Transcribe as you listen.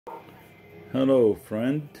Hello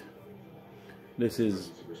friend, this is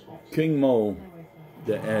King Mo,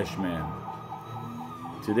 the Ashman.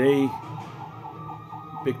 Today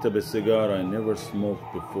picked up a cigar I never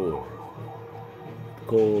smoked before,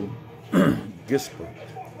 called Gispert.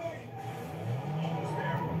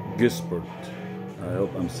 I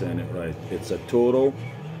hope I'm saying it right. It's a Toro.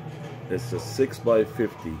 It's a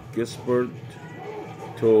 6x50 Gispert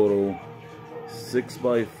Toro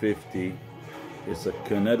 6x50. It's a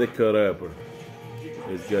Connecticut wrapper.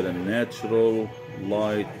 It's got a natural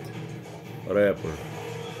light wrapper.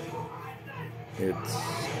 It's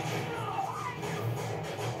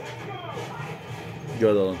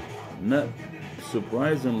got a not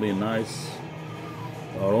surprisingly nice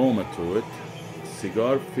aroma to it.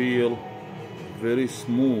 Cigar feel very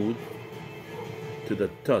smooth to the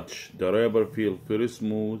touch. The wrapper feel very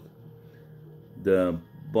smooth. The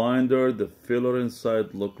binder, the filler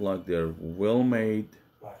inside look like they're well made,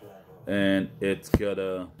 and it's got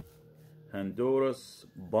a Honduras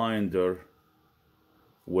binder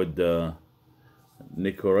with the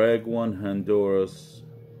Nicaraguan Handuras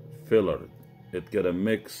filler. It got a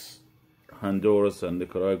mix Honduras and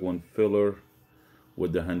Nicaraguan filler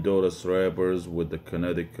with the Honduras wrappers with the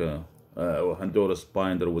Connecticut Honduras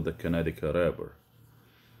binder with the Connecticut wrapper.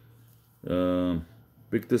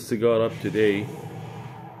 Picked this cigar up today,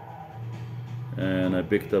 and I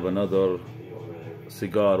picked up another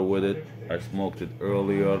cigar with it. I smoked it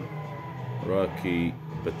earlier, Rocky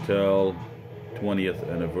Patel 20th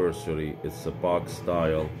anniversary. It's a box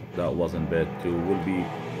style. That wasn't bad too. We'll be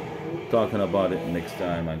talking about it next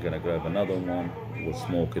time. I'm gonna grab another one, we'll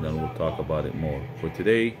smoke it and we'll talk about it more. For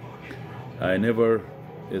today,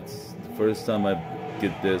 it's the first time I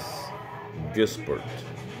get this Gispert.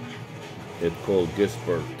 It's called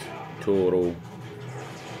Gispert Toro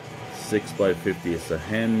 6x50. It's a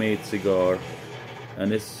handmade cigar,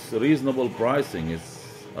 and it's reasonable pricing.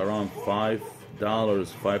 It's around $5 to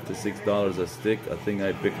 $6 a stick. I think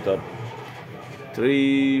I picked up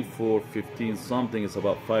 3 for 15 something. It's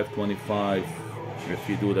about $5.25 if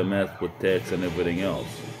you do the math with tax and everything else.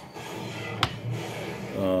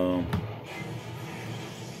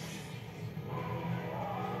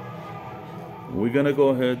 We're gonna go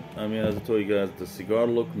ahead. I mean, as I told you guys, the cigar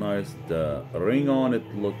looked nice. The ring on it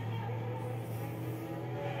looked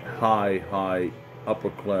high upper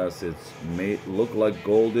class. It's made look like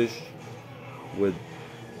goldish with,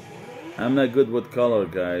 I'm not good with color,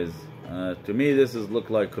 guys. To me this look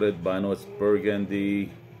like red, but I know it's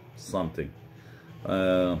burgundy something.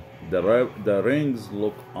 The rings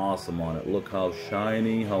look awesome on it. Look how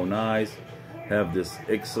shiny, how nice. Have this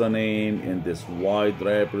extra name in this wide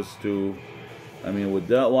wrappers too. I mean, with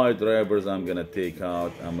that wide wrappers I'm gonna take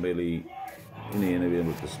out. I'm really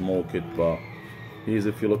able to smoke it, but here's,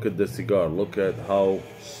 if you look at the cigar, look at how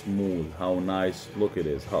smooth, how nice look it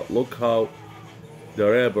is. Look how the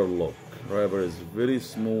wrapper look. Wrapper is very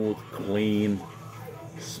smooth, clean,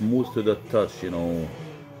 smooth to the touch, you know.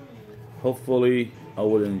 Hopefully I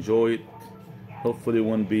will enjoy it. Hopefully it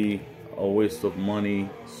won't be a waste of money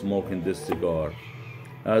smoking this cigar.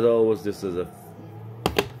 As always, this is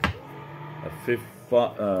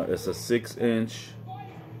it's a 6-inch.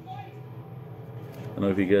 I don't know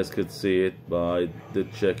if you guys could see it, but I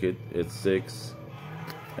did check it. It's 6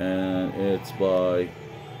 and it's by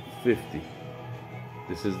 50.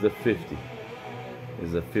 This is the 50.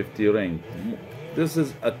 It's a 50 ring. This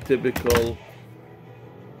is a typical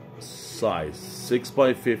size.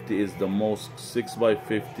 6x50 is the most.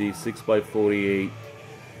 6x50, 6x48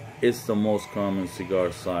 is the most common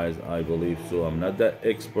cigar size, I believe so. I'm not that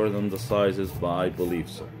expert on the sizes, but I believe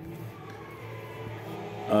so.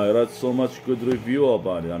 I read so much good review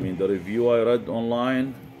about it. I mean, the review I read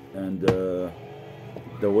online, and the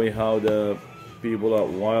way how the people at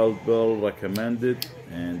Wild Bill recommend it,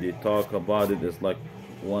 and they talk about it as like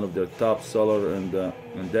one of their top seller in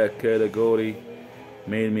that category,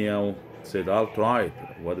 made me said I'll try it.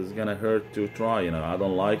 What is gonna hurt to try? You know, I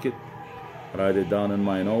don't like it. Write it down in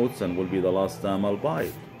my notes, and will be the last time I'll buy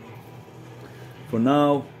it. For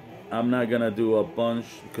now, I'm not gonna do a bunch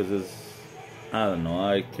because it's, I don't know,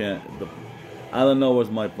 I don't know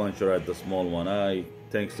where's my puncher at, the small one.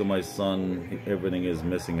 Thanks to my son, everything is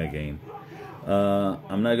missing again.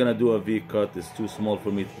 I'm not gonna do a V cut. It's too small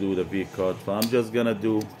for me to do the V cut. So I'm just gonna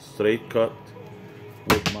do straight cut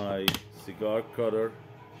with my cigar cutter.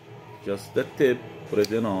 Just the tip, put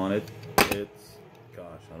it in on it. It's,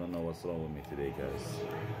 gosh, I don't know what's wrong with me today, guys.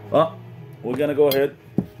 Well, we're gonna go ahead,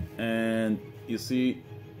 and you see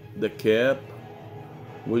the cap.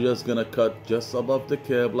 We're just gonna cut just above the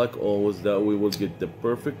cap like always. That we will get the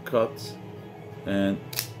perfect cuts. And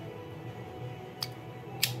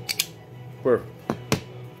Perfect.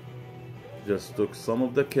 Just took some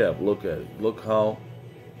of the cap. Look at it. Look how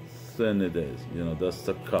thin it is. You know, that's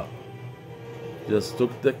the cup. Just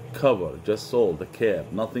took the cover, just sold the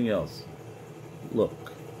cap, nothing else.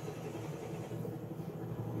 Look.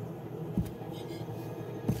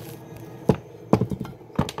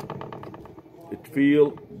 It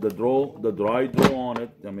feel the dry draw on it.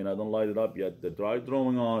 I mean, I don't light it up yet. The dry draw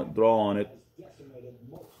on it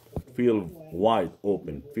feel wide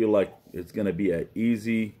open. Feel like it's gonna be an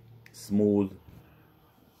easy, smooth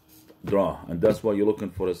draw, and that's why you're looking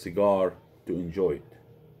for a cigar to enjoy it.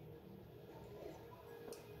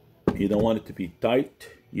 You don't want it to be tight.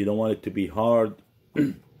 You don't want it to be hard.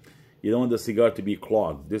 You don't want the cigar to be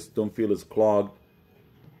clogged. This don't feel it's clogged.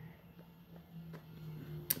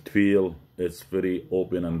 It feel it's very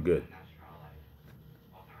open and good.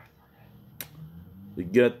 You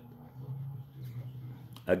get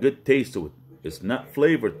a good taste to it. It's not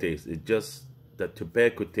flavor taste. It's just the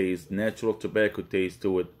tobacco taste, natural tobacco taste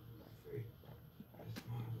to it.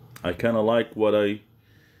 I kind of like what I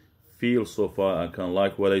feel so far. I kind of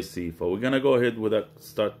like what I see. But we're gonna go ahead with that.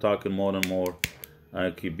 Start talking more and more. I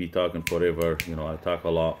could be talking forever. You know, I talk a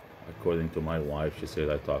lot. According to my wife, she said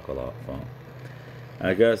I talk a lot. So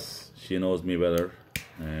I guess she knows me better,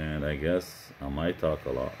 and I guess I might talk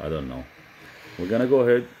a lot. I don't know. We're gonna go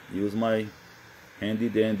ahead, use my handy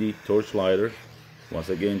dandy torch lighter. Once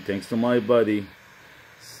again, thanks to my buddy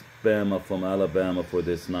Bama from Alabama for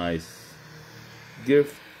this nice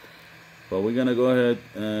gift. But we're gonna go ahead,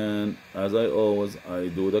 and as I always, I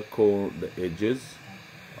do the edges.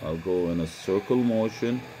 I'll go in a circle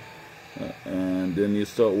motion, and then you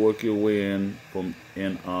start work your way in from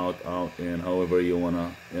in, out, in, however you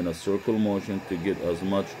wanna, in a circle motion to get as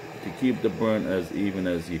much, to keep the burn as even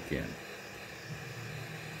as you can.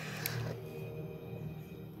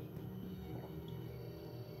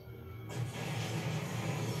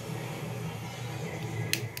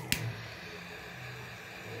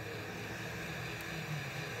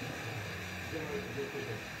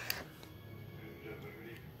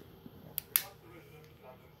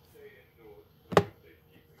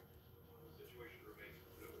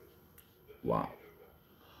 Wow.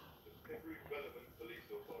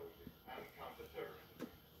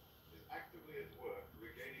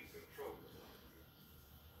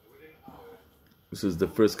 This is the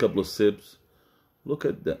first couple of sips. Look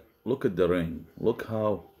at the ring. Look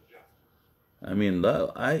how, I mean,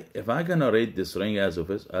 if I'm gonna rate this ring as of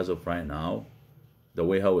right now, the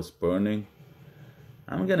way how it's burning,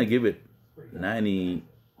 I'm gonna give it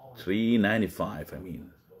 93, 95. I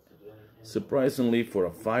mean, surprisingly, for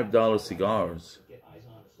a $5 cigars,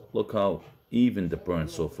 look how even the burn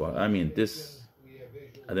so far. I mean, this,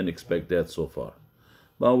 I didn't expect that so far.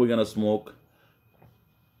 But we're gonna smoke.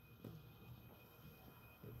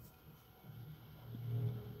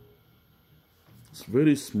 It's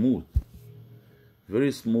very smooth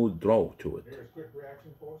draw to it.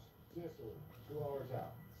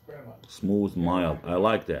 Smooth, mild. I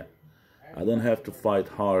like that. I don't have to fight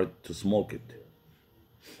hard to smoke it.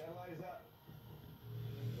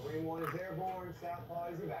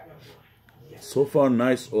 So far,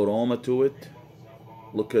 nice aroma to it.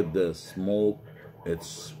 Look at the smoke.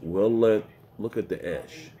 It's well lit. Look at the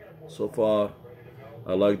ash. So far,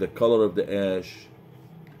 I like the color of the ash.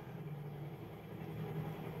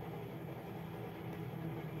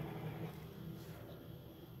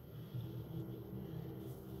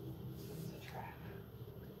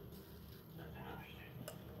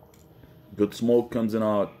 Good smoke comes in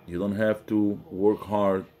out. You don't have to work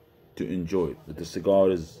hard to enjoy it. But the cigar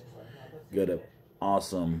is got an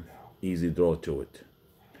awesome, easy draw to it.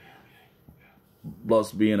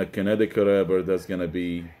 Plus, being a Connecticut wrapper, that's gonna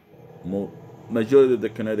be majority of the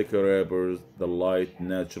Connecticut wrappers, the light,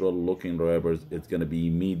 natural-looking wrappers. It's gonna be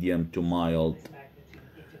medium to mild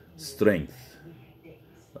strength.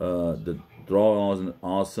 The draw is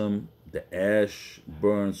awesome. The ash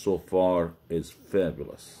burn so far is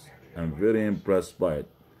fabulous. I'm very impressed by it.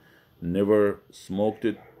 Never smoked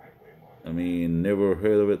it. I mean, never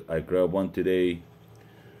heard of it. I grabbed one today.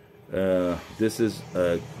 This is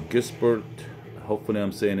a Gispert. Hopefully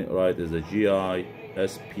I'm saying it right. It's a Gispert,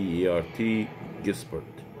 Gispert.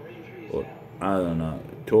 Or, I don't know,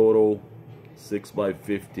 Toro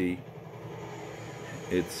 6x50.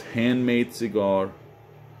 It's handmade cigar.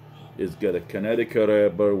 It's got a Connecticut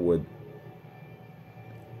wrapper with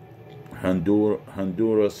Honduran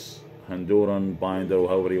binder, or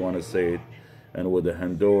however you want to say it, and with the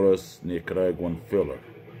Honduras Nicaraguan filler.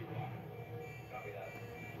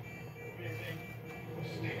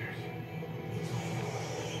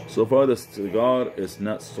 So far, the cigar is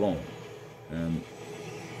not strong, and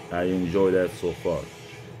I enjoy that so far.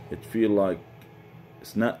 It feel like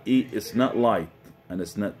it's not light and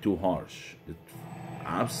it's not too harsh.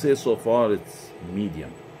 I'd say so far it's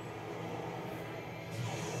medium.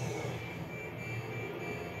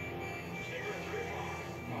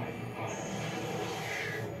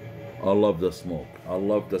 I love the smoke. I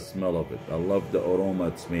love the smell of it. I love the aroma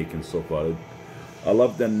it's making so far. I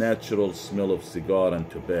love the natural smell of cigar and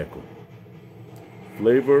tobacco.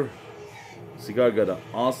 Flavor, cigar got an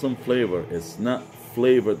awesome flavor. It's not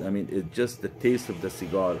flavored. I mean, it's just the taste of the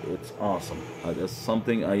cigar. It's awesome. That's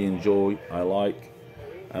something I enjoy. I like.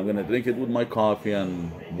 I'm gonna drink it with my coffee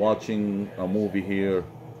and watching a movie here.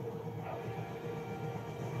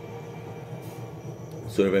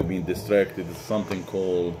 So if I've been distracted, it's something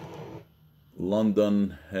called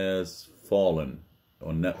London Has Fallen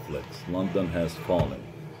on Netflix. London Has Fallen.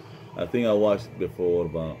 I think I watched it before,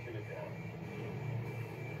 but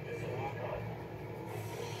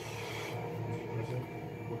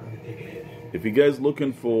if you guys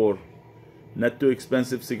looking for not too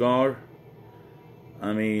expensive cigar,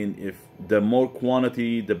 I mean, if the more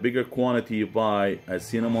quantity, the bigger quantity you buy, I've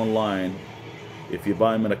seen them online. If you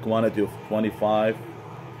buy them in a quantity of 25,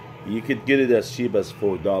 you could get it as cheap as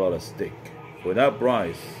 $4 a stick. For that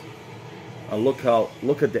price, and look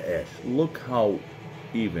at the ash. Look how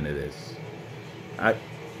even it is. I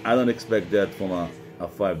don't expect that from a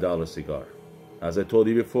 $5 cigar. As I told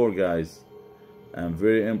you before, guys, I'm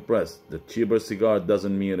very impressed. The cheaper cigar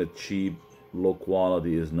doesn't mean a cheap, low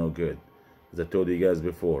quality is no good. As I told you guys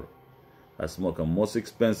before, I smoke a most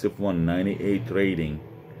expensive one, 98 rating,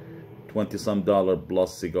 20-some dollar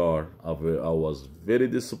plus cigar. I was very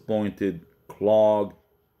disappointed, clogged.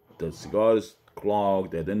 The cigar is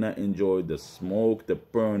clogged. I did not enjoy the smoke. The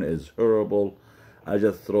burn is horrible. I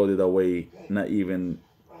just throw it away. Not even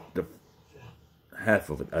the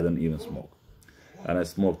half of it. I don't even smoke. And I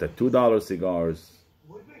smoked the $2 cigars,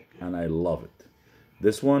 and I love it.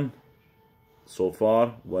 This one, so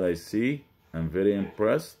far, what I see, I'm very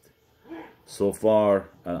impressed. So far,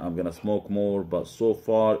 I'm gonna smoke more, but so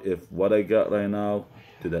far, if what I got right now,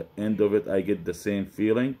 to the end of it, I get the same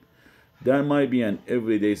feeling, that might be an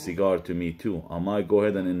everyday cigar to me too. I might go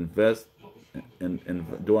ahead and invest, and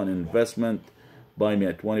do an investment, buy me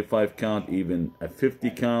a 25 count, even a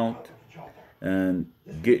 50 count, and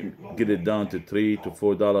get it down to $3 to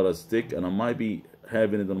 $4 a stick, and I might be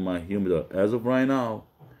having it on my humidor. As of right now,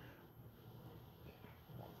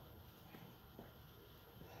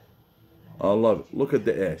 I love it. Look at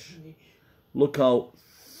the ash. Look how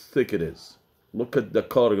thick it is. Look at the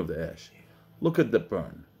color of the ash. Look at the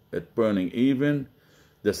burn. It's burning even.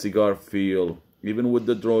 The cigar feel, even with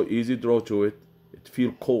the draw, easy draw to it, it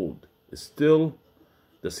feel cold. It's still,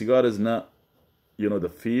 the cigar is not, you know, the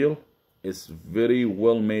feel is very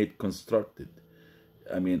well made, constructed.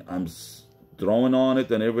 I mean, I'm drawing on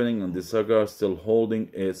it and everything, and the cigar still holding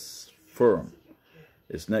is firm.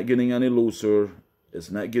 It's not getting any looser.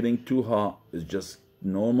 It's not getting too hot. It's just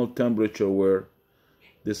normal temperature where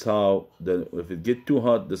this how, if it get too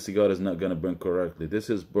hot, the cigar is not gonna burn correctly. This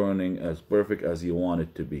is burning as perfect as you want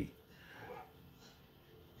it to be.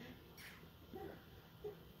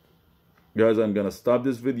 Guys, I'm gonna stop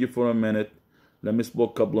this video for a minute. Let me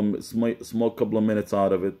smoke a couple of minutes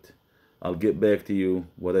out of it. I'll get back to you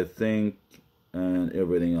what I think and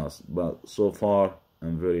everything else. But so far,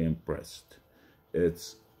 I'm very impressed.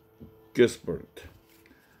 It's Gispert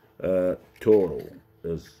Toro.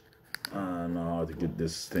 I don't know how to get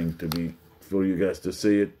this thing to be for you guys to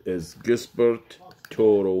see it. It's Gispert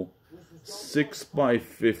Toro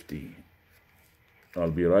 6x50.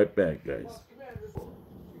 I'll be right back, guys.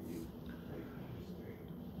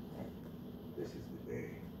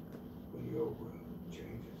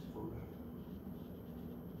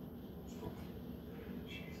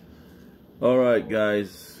 Alright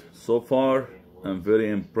guys, so far I'm very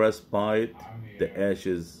impressed by it. The ash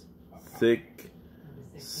is thick,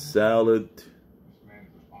 solid,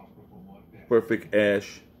 perfect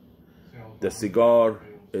ash. The cigar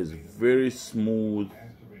is very smooth,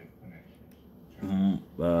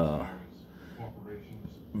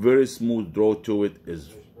 very smooth draw to it.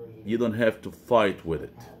 You don't have to fight with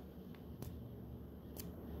it.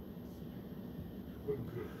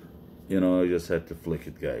 You know, I just had to flick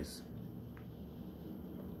it, guys.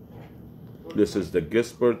 This is the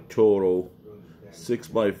Gispert Toro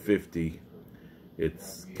 6x50.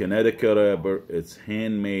 It's Connecticut rubber. It's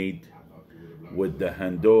handmade with the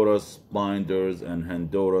Handuras binders and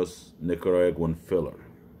Handuras Nicaraguan filler.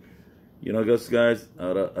 You know, guys, the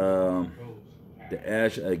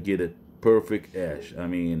ash, I get it, perfect ash. I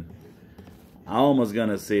mean, I'm almost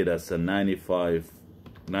gonna say that's a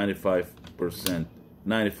 95%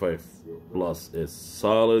 95 plus is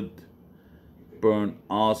solid, burn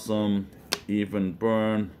awesome, even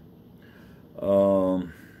burn.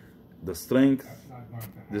 The strength,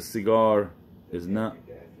 this cigar is not,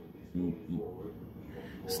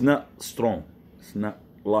 it's not strong, it's not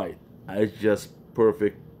light, it's just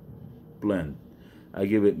perfect blend. I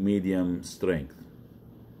give it medium strength.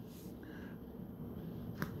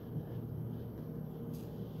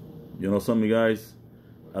 You know something, guys,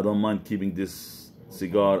 I don't mind keeping this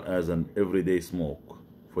cigar as an everyday smoke.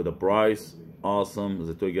 For the price, awesome. As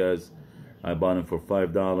I told you guys, I bought him for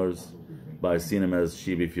 $5, but I seen him as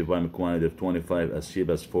cheap. If you buy him a quantity of 25, as cheap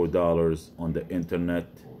as $4 on the internet.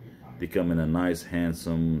 They come in a nice,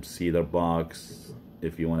 handsome cedar box.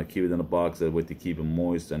 If you want to keep it in a box, that way to keep it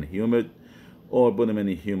moist and humid, or put them in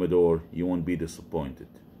a humidor, you won't be disappointed.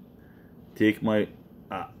 Take my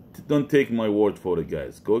don't take my word for it,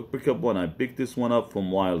 guys. Go pick up one. I picked this one up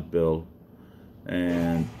from Wild Bill,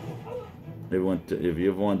 and if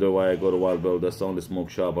you ever wonder why I go to Wild Bill, that's the only smoke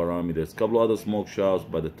shop around me. There's a couple other smoke shops.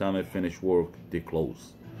 By the time I finish work, they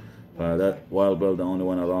close. That Wild Bill, the only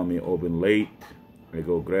one around me, open late. I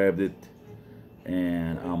go grabbed it,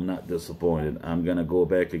 and I'm not disappointed. I'm gonna go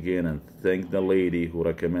back again and thank the lady who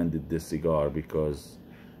recommended this cigar, because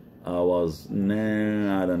I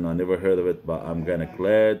don't know, never heard of it, but I'm kinda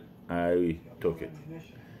glad I took it.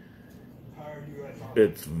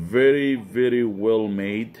 It's very, very well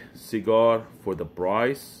made cigar for the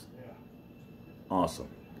price. Awesome.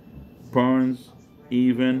 Burns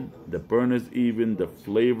even, the burn is even, the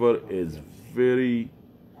flavor is very,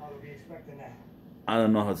 I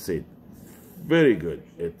don't know how to say it, very good.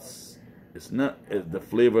 It's the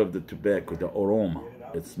flavor of the tobacco, the aroma.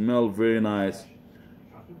 It smells very nice.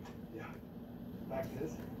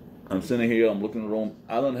 I'm sitting here, I'm looking around.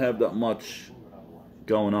 I don't have that much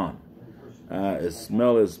going on. The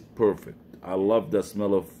smell is perfect. I love the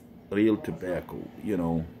smell of real tobacco, you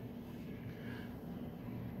know.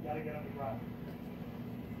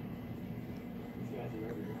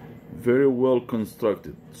 Very well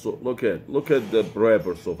constructed. So look at the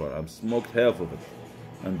wrapper so far. I've smoked half of it,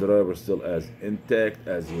 and the wrapper still as intact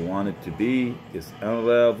as you want it to be. It's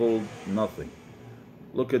unraveled, nothing.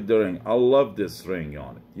 Look at the ring. I love this ring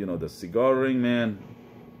on it. You know, the cigar ring, man,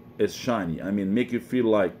 is shiny. I mean, make you feel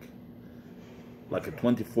like a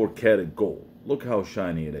 24 karat gold. Look how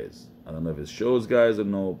shiny it is. I don't know if it shows, guys, or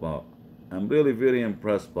no, but I'm really very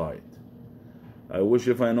impressed by it. I wish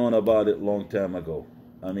if I known about it long time ago.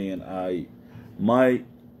 I mean,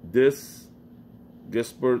 this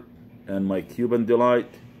Gispert and my Cuban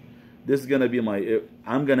Delight, this is gonna be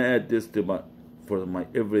I'm gonna add this to for my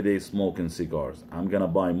everyday smoking cigars. I'm gonna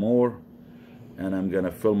buy more, and I'm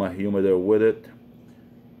gonna fill my humidor with it.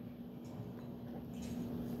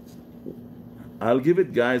 I'll give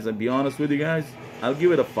it, guys, and be honest with you guys, I'll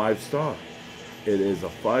give it a 5-star. It is a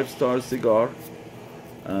 5-star cigar.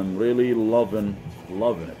 I'm really loving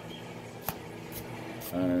it,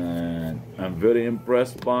 and I'm very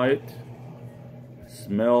impressed by it.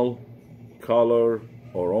 Smell, color,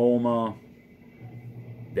 aroma,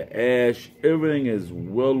 the ash, everything is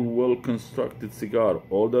well constructed cigar.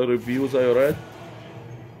 All the reviews I read,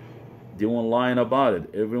 they weren't lying about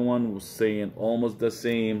it. Everyone was saying almost the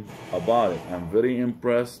same about it. I'm very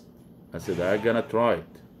impressed. I said, I'm gonna try it.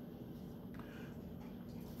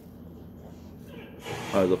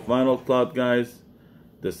 As a final thought, guys,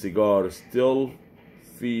 the cigar still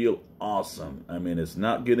feel awesome. I mean, it's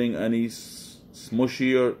not getting any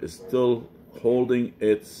smushier. It's still holding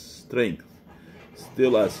its strength.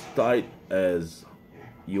 Still as tight as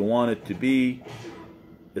you want it to be.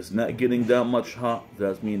 It's not getting that much hot.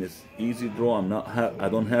 That means it's easy draw. I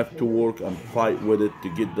don't have to work and fight with it to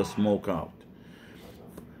get the smoke out.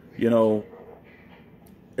 You know,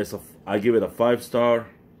 I give it a 5-star.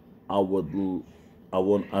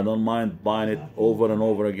 I don't mind buying it over and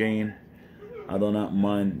over again. I do not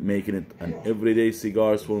mind making it an everyday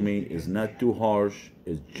cigars for me. It's not too harsh.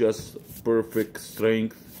 It's just perfect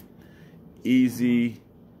strength, easy,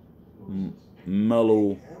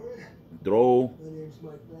 mellow draw.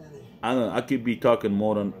 I could be talking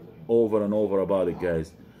more than over and over about it,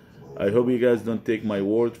 guys. I hope you guys don't take my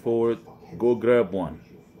word for it. Go grab one.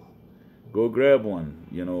 Go grab one.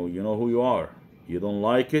 You know who you are. You don't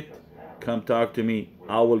like it, come talk to me.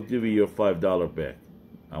 I will give you your $5 back.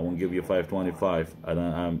 I won't give you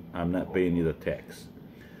 $5.25. I'm not paying you the tax.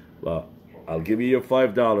 But I'll give you your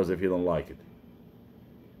 $5 if you don't like it.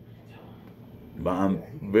 But I'm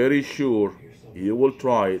very sure you will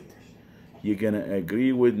try it. You're gonna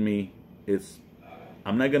agree with me.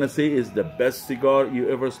 I'm not gonna say it's the best cigar you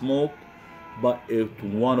ever smoked, but it's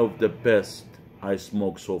one of the best I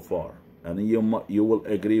smoked so far. and you will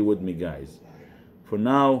agree with me, guys. For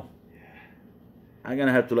now, I'm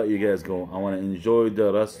gonna have to let you guys go. I want to enjoy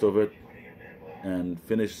the rest of it and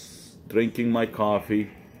finish drinking my coffee.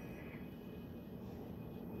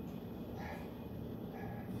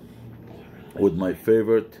 With my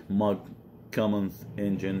favorite mug, Cummins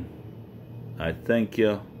engine. I thank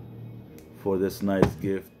you for this nice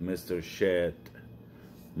gift, Mr. Shad,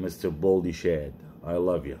 Mr. Baldy Shad. I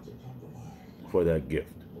love you for that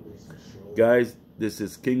gift. Guys, this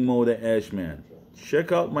is King Mo the Ashman.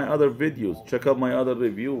 Check out my other videos. Check out my other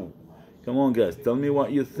review. Come on, guys. Tell me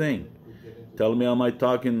what you think. Tell me, am I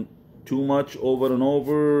talking too much over and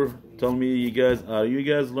over? Tell me, you guys, are you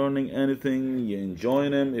guys learning anything? You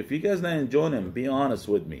enjoying them? If you guys not enjoying them, be honest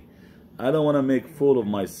with me. I don't want to make fool of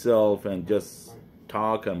myself and just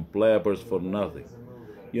talk and blabbers for nothing.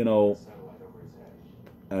 You know,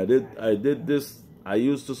 I did this. I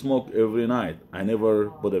used to smoke every night. I never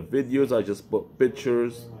put the videos. I just put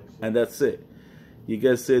pictures, and that's it. You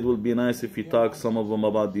guys said it would be nice if you talk some of them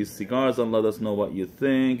about these cigars and let us know what you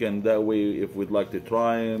think, and that way, if we'd like to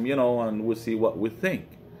try them, you know, and we'll see what we think.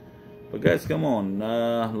 But guys, come on,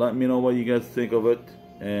 let me know what you guys think of it.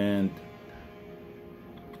 And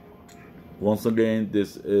once again,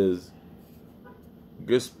 this is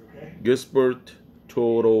Gispert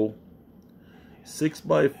Toro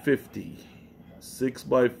 6x50.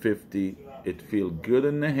 6x50. It feels good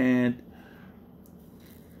in the hand.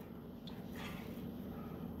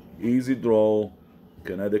 Easy draw,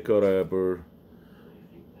 Connecticut wrapper.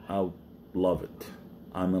 I love it.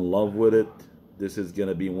 I'm in love with it. This is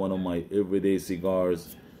gonna be one of my everyday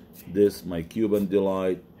cigars. This, my Cuban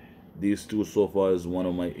Delight. These two so far is one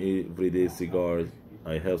of my everyday cigars.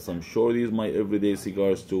 I have some shorties, my everyday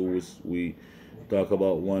cigars too. We talked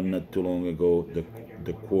about one not too long ago,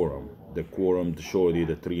 the Quorum, the shorty,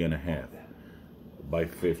 the 3.5 by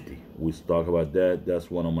 50. We talk about that.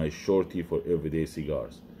 That's one of my shorty for everyday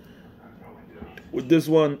cigars. With this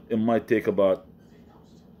one, it might take about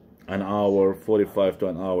an hour, 45 to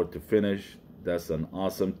an hour to finish. That's an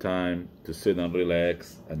awesome time to sit and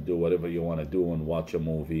relax and do whatever you want to do and watch a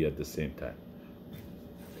movie at the same time.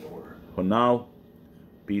 For now,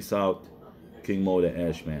 peace out. King Mo the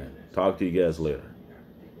Ashman. Talk to you guys later.